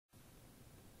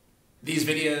These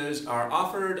videos are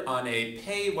offered on a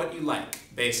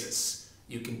pay-what-you-like basis.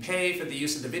 You can pay for the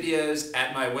use of the videos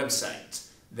at my website.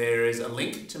 There is a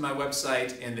link to my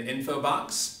website in the info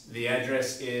box. The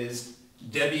address is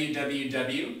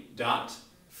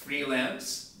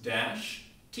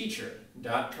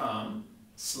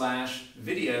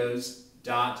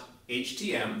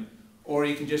www.freelance-teacher.com/videos.htm, or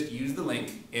you can just use the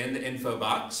link in the info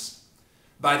box.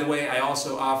 By the way, I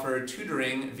also offer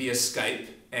tutoring via Skype,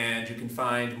 and you can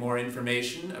find more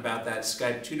information about that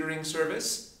Skype tutoring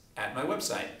service at my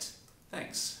website.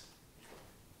 Thanks.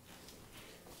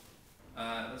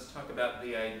 Let's talk about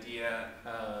the idea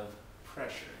of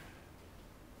pressure.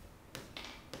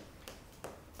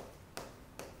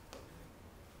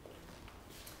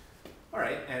 All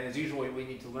right, and as usual, we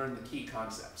need to learn the key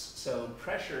concepts. So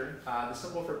pressure, the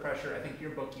symbol for pressure, I think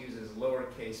your book uses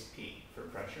lowercase p for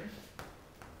pressure.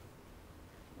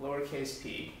 Lowercase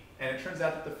p. And it turns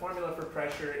out that the formula for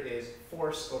pressure is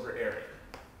force over area.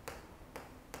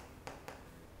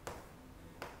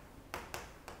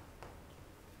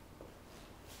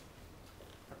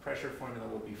 Our pressure formula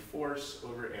will be force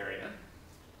over area.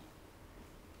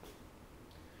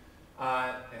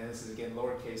 And this is again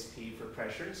lowercase p for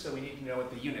pressure, so we need to know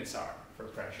what the units are for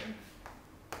pressure.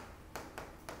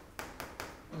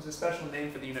 There's a special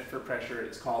name for the unit for pressure.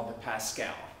 It's called the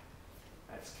Pascal.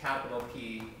 That's capital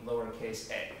P,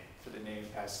 lowercase a, for the name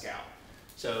Pascal.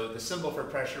 So the symbol for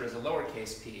pressure is a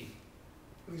lowercase p,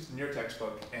 at least in your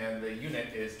textbook, and the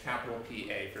unit is capital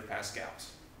PA for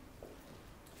pascals.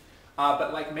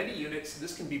 But like many units,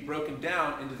 this can be broken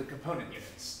down into the component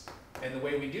units. And the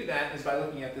way we do that is by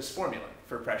looking at this formula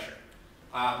for pressure.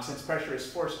 Since pressure is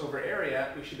force over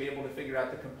area, we should be able to figure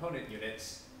out the component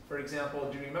units. For example,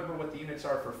 do you remember what the units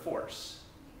are for force?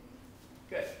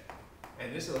 Good.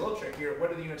 And this is a little trickier. What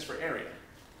are the units for area?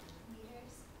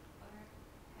 Meters or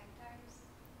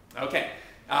hectares. Okay.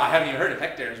 I haven't even heard of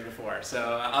hectares before,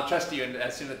 so I'll trust you and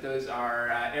assume that those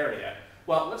are area.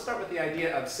 Well, let's start with the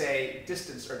idea of, say,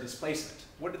 distance or displacement.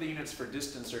 What are the units for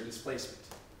distance or displacement?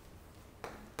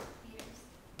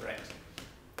 Right.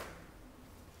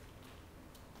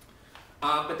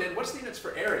 But then what's the units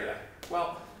for area?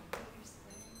 Well,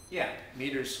 yeah,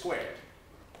 meters squared.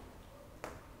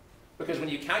 Because when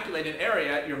you calculate an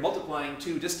area, you're multiplying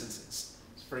two distances.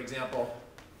 So for example,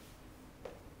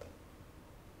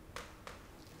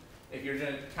 if you're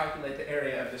going to calculate the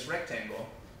area of this rectangle,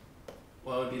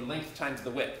 well, it would be length times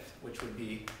the width, which would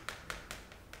be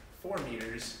 4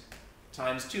 meters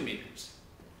times 2 meters.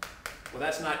 Well,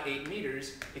 that's not 8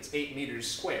 meters, it's 8 meters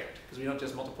squared, because we don't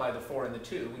just multiply the 4 and the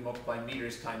 2, we multiply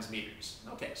meters times meters.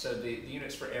 Okay, so the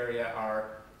units for area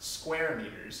are square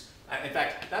meters. In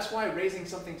fact, that's why raising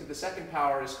something to the second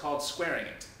power is called squaring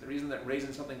it. The reason that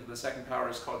raising something to the second power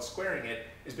is called squaring it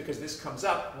is because this comes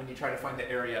up when you try to find the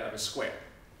area of a square.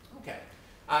 Okay.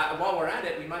 While we're at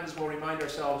it, we might as well remind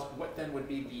ourselves what then would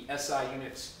be the SI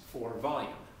units for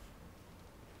volume,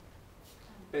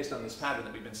 based on this pattern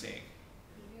that we've been seeing.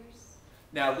 Liters.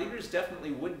 Now, liters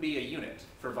definitely would be a unit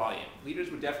for volume. Liters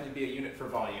would definitely be a unit for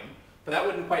volume, but that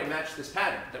wouldn't quite match this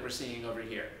pattern that we're seeing over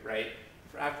here, right?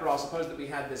 After all, suppose that we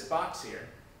had this box here.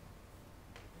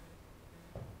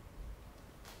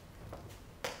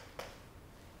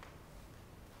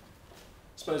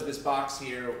 Suppose this box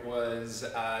here was,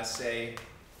 say,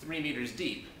 3 meters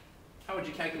deep. How would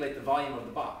you calculate the volume of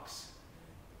the box?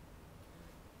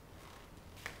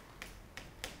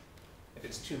 If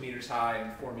it's 2 meters high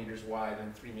and 4 meters wide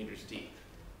and 3 meters deep.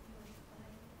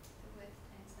 The width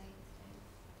times length.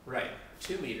 Right,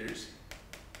 2 meters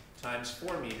times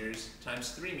 4 meters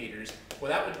times 3 meters.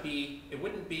 Well, that would be, it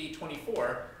wouldn't be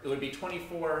 24, it would be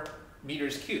 24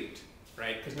 meters cubed,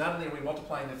 right? Because not only are we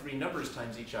multiplying the 3 numbers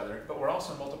times each other, but we're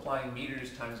also multiplying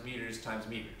meters times meters times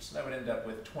meters. So that would end up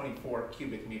with 24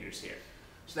 cubic meters here.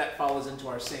 So that follows into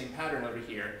our same pattern over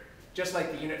here. Just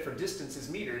like the unit for distance is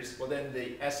meters, well then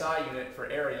the SI unit for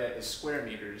area is square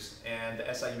meters, and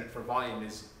the SI unit for volume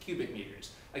is cubic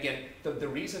meters. Again, the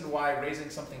reason why raising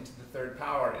something to the third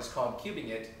power is called cubing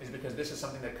it is because this is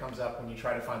something that comes up when you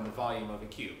try to find the volume of a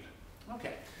cube.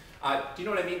 Okay. Do you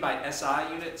know what I mean by SI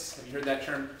units? Have you heard that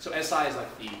term? So SI is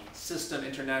like the System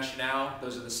International.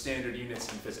 Those are the standard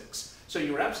units in physics. So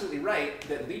you were absolutely right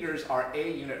that liters are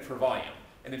a unit for volume.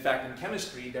 And in fact, in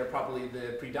chemistry, they're probably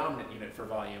the predominant unit for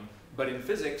volume. But in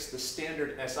physics, the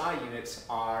standard SI units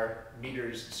are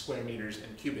meters, square meters,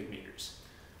 and cubic meters.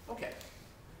 Okay.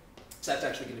 So that's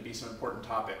actually going to be some important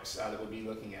topics that we'll be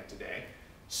looking at today.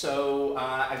 So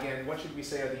again, what should we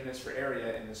say are the units for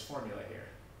area in this formula here?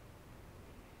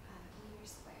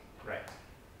 Meters squared. Right.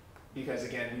 Because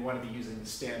again, we want to be using the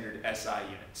standard SI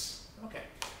units. Okay.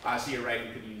 So you're right,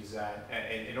 we could use,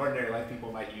 in ordinary life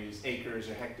people might use acres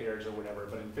or hectares or whatever,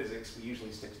 but in physics we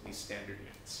usually stick to these standard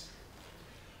units.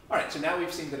 All right, so now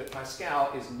we've seen that a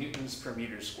Pascal is newtons per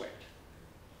meter squared.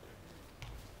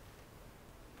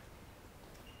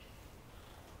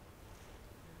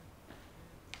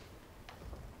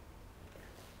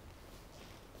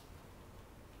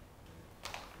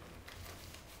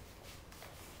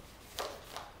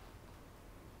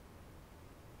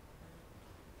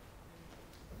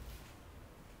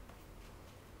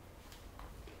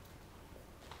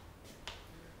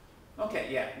 Okay,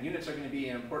 yeah, units are going to be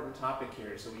an important topic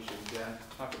here, so we should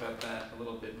talk about that a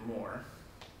little bit more.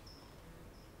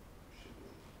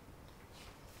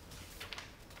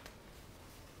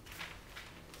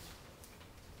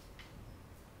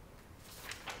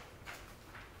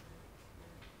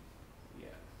 Yeah.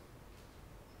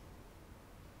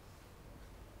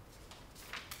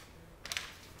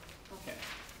 Okay.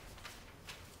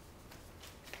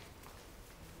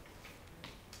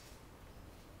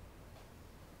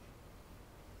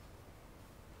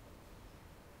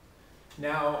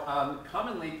 Now,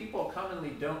 people commonly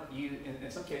don't use,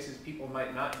 in some cases, people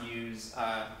might not use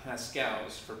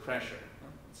Pascals for pressure.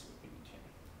 Let's see what we need here.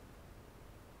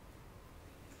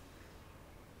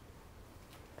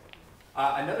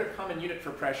 Another common unit for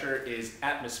pressure is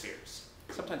atmospheres.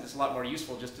 Sometimes it's a lot more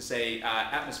useful just to say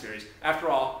atmospheres. After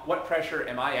all, what pressure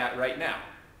am I at right now?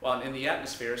 Well, I'm in the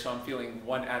atmosphere, so I'm feeling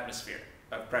 1 atmosphere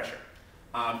of pressure.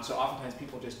 So oftentimes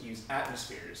people just use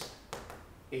atmospheres,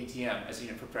 ATM, as a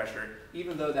unit for pressure,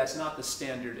 even though that's not the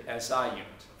standard SI unit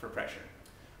for pressure.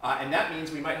 And that means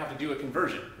we might have to do a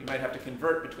conversion. We might have to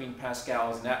convert between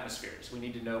Pascals and atmospheres. We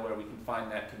need to know where we can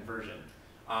find that conversion.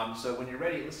 So when you're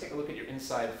ready, let's take a look at your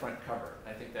inside front cover.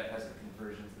 I think that has the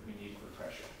conversions that we need for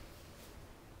pressure.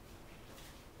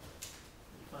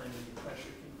 Find the pressure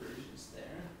conversions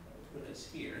there. I'll put us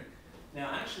here.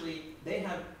 Now actually, they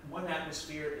have 1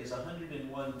 atmosphere is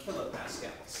 101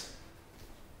 kilopascals.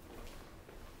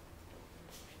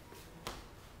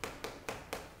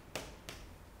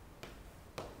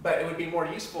 But it would be more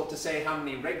useful to say how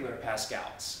many regular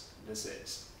pascals this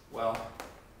is. Well,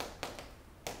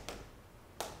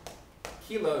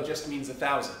 kilo just means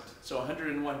 1,000. So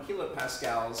 101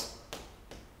 kilopascals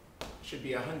should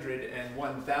be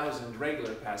 101,000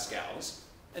 regular pascals.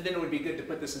 And then it would be good to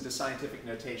put this into scientific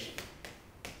notation.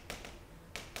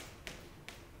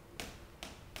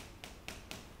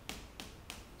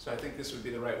 So I think this would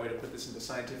be the right way to put this into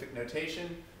scientific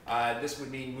notation. This would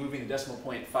mean moving the decimal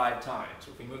point 5 times.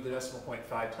 So if we move the decimal point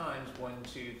 5 times, 1,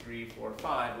 2, 3, 4,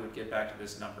 5, we would get back to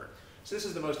this number. So this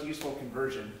is the most useful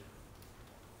conversion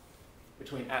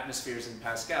between atmospheres and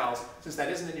pascals. Since that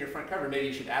isn't in your front cover, maybe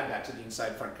you should add that to the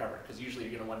inside front cover, because usually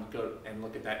you're going to want to go and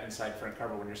look at that inside front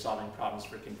cover when you're solving problems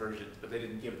for conversions, but they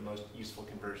didn't give the most useful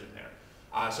conversion there.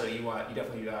 So you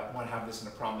definitely want to have this in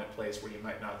a prominent place where you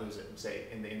might not lose it, and say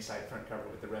in the inside front cover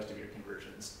with the rest of your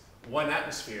conversions. 1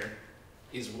 atmosphere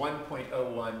is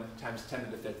 1.01 times 10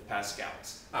 to the 5th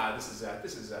pascals.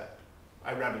 This is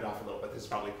I rounded off a little, but this is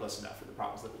probably close enough for the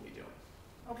problems that we'll be doing.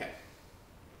 Okay.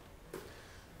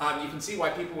 You can see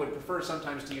why people would prefer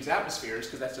sometimes to use atmospheres,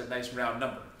 because that's a nice round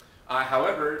number.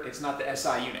 However, it's not the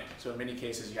SI unit, so in many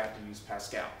cases you have to use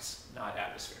pascals, not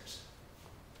atmospheres.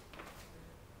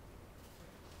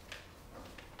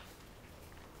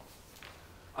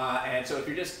 And so if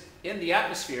you're just in the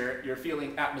atmosphere, you're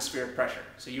feeling atmospheric pressure.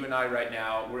 So you and I right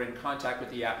now, we're in contact with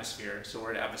the atmosphere, so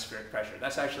we're at atmospheric pressure.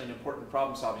 That's actually an important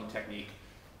problem-solving technique.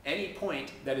 Any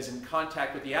point that is in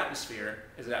contact with the atmosphere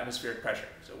is at atmospheric pressure.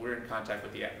 So we're in contact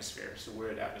with the atmosphere, so we're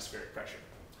at atmospheric pressure.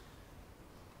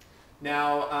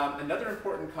 Now, another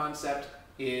important concept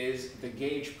is the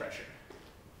gauge pressure.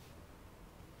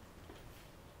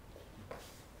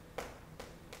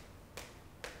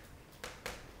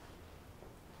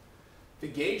 The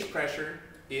gauge pressure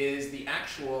is the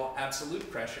actual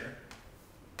absolute pressure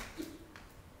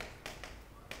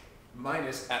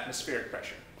minus atmospheric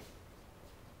pressure.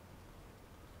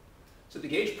 So the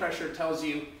gauge pressure tells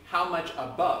you how much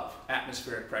above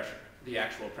atmospheric pressure the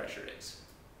actual pressure is.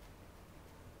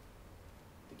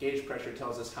 The gauge pressure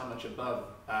tells us how much above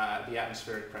the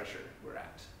atmospheric pressure we're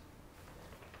at.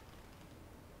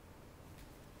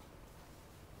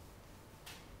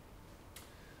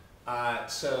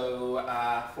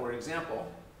 For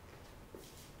example,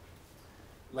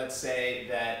 let's say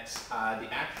that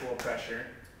the actual pressure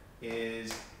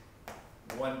is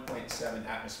 1.7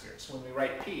 atmospheres. So when we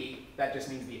write P, that just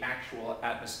means the actual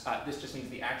this just means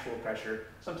the actual pressure.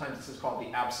 Sometimes this is called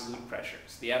the absolute pressure.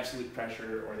 It's the absolute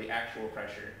pressure or the actual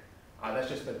pressure. That's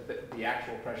just the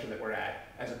actual pressure that we're at,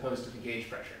 as opposed to the gauge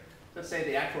pressure. Let's say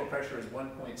the actual pressure is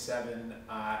 1.7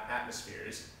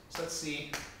 atmospheres. So let's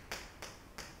see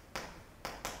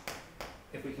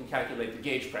if we can calculate the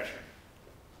gauge pressure.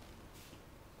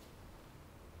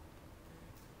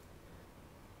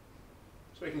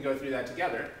 So we can go through that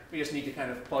together. We just need to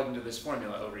kind of plug into this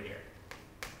formula over here.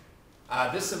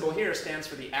 This symbol here stands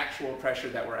for the actual pressure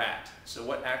that we're at. So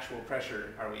what actual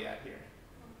pressure are we at here?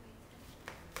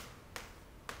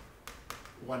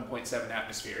 1.7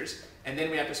 atmospheres. And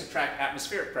then we have to subtract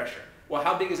atmospheric pressure. Well,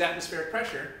 how big is atmospheric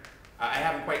pressure? I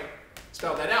haven't quite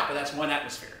spelled that out, but that's 1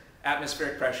 atmosphere.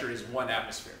 Atmospheric pressure is 1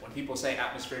 atmosphere. When people say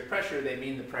atmospheric pressure, they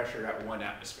mean the pressure at 1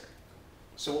 atmosphere.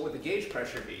 So what would the gauge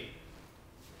pressure be?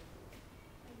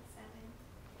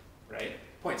 0.7. Right?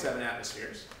 0.7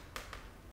 atmospheres.